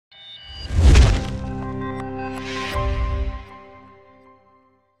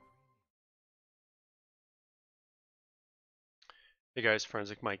Hey guys,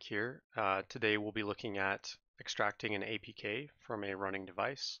 Forensic Mike here. Today we'll be looking at extracting an APK from a running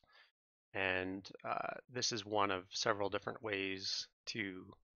device. And this is one of several different ways to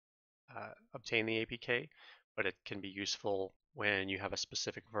obtain the APK, but it can be useful when you have a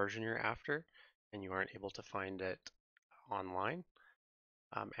specific version you're after and you aren't able to find it online.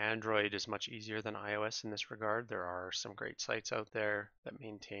 Android is much easier than iOS in this regard. There are some great sites out there that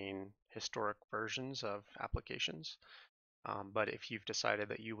maintain historic versions of applications. But if you've decided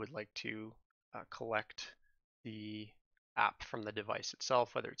that you would like to collect the app from the device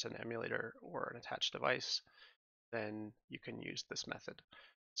itself, whether it's an emulator or an attached device, then you can use this method.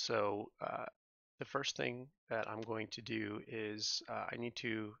 So the first thing that I'm going to do is I need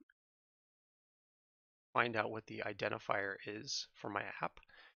to find out what the identifier is for my app.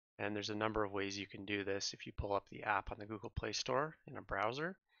 And there's a number of ways you can do this. If you pull up the app on the Google Play Store in a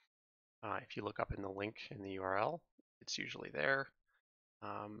browser, if you look up in the link in the URL, it's usually there.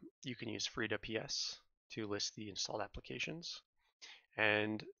 You can use Frida PS to list the installed applications,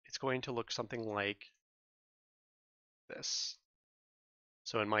 and it's going to look something like this.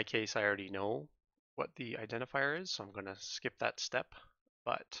 So in my case, I already know what the identifier is, so I'm going to skip that step,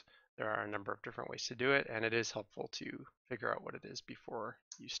 but there are a number of different ways to do it, and it is helpful to figure out what it is before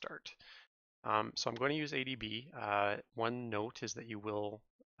you start. So I'm going to use ADB. One note is that you will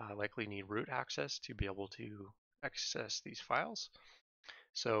likely need root access to be able to access these files.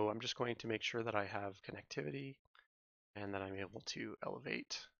 So I'm just going to make sure that I have connectivity and that I'm able to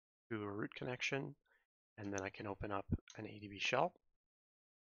elevate to a root connection, and then I can open up an ADB shell.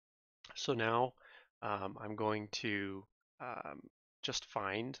 So now I'm going to just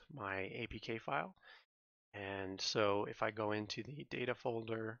find my APK file. And so if I go into the data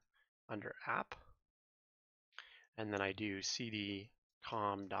folder under app, and then I do cd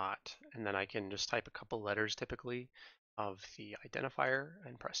com dot, and then I can just type a couple letters typically of the identifier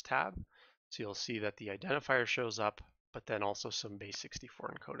and press tab. So you'll see that the identifier shows up, but then also some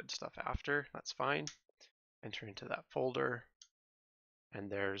base64 encoded stuff after. That's fine. Enter into that folder, and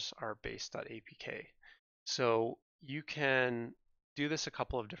there's our base.apk. So you can do this a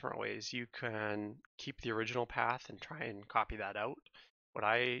couple of different ways. You can keep the original path and try and copy that out. What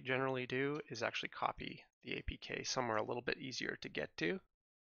I generally do is actually copy the APK somewhere a little bit easier to get to,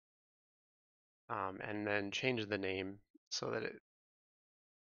 and then change the name so that it,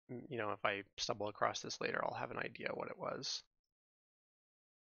 if I stumble across this later, I'll have an idea what it was.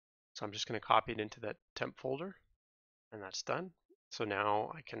 So I'm just going to copy it into that temp folder, and that's done. So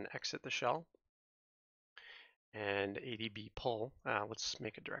now I can exit the shell and ADB pull. Let's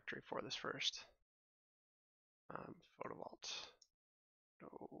make a directory for this first. Photo vault.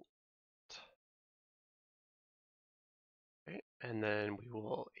 Okay, and then we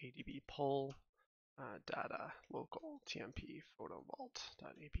will ADB pull data local tmp photo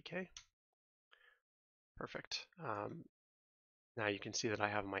vault.apk. Perfect. Now you can see that I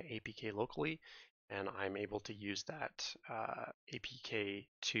have my APK locally, and I'm able to use that APK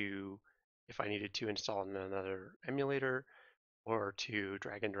to, if I needed to install another emulator, or to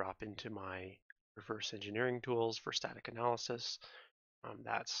drag and drop into my reverse engineering tools for static analysis.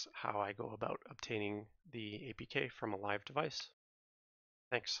 That's how I go about obtaining the APK from a live device.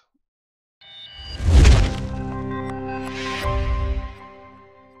 Thanks.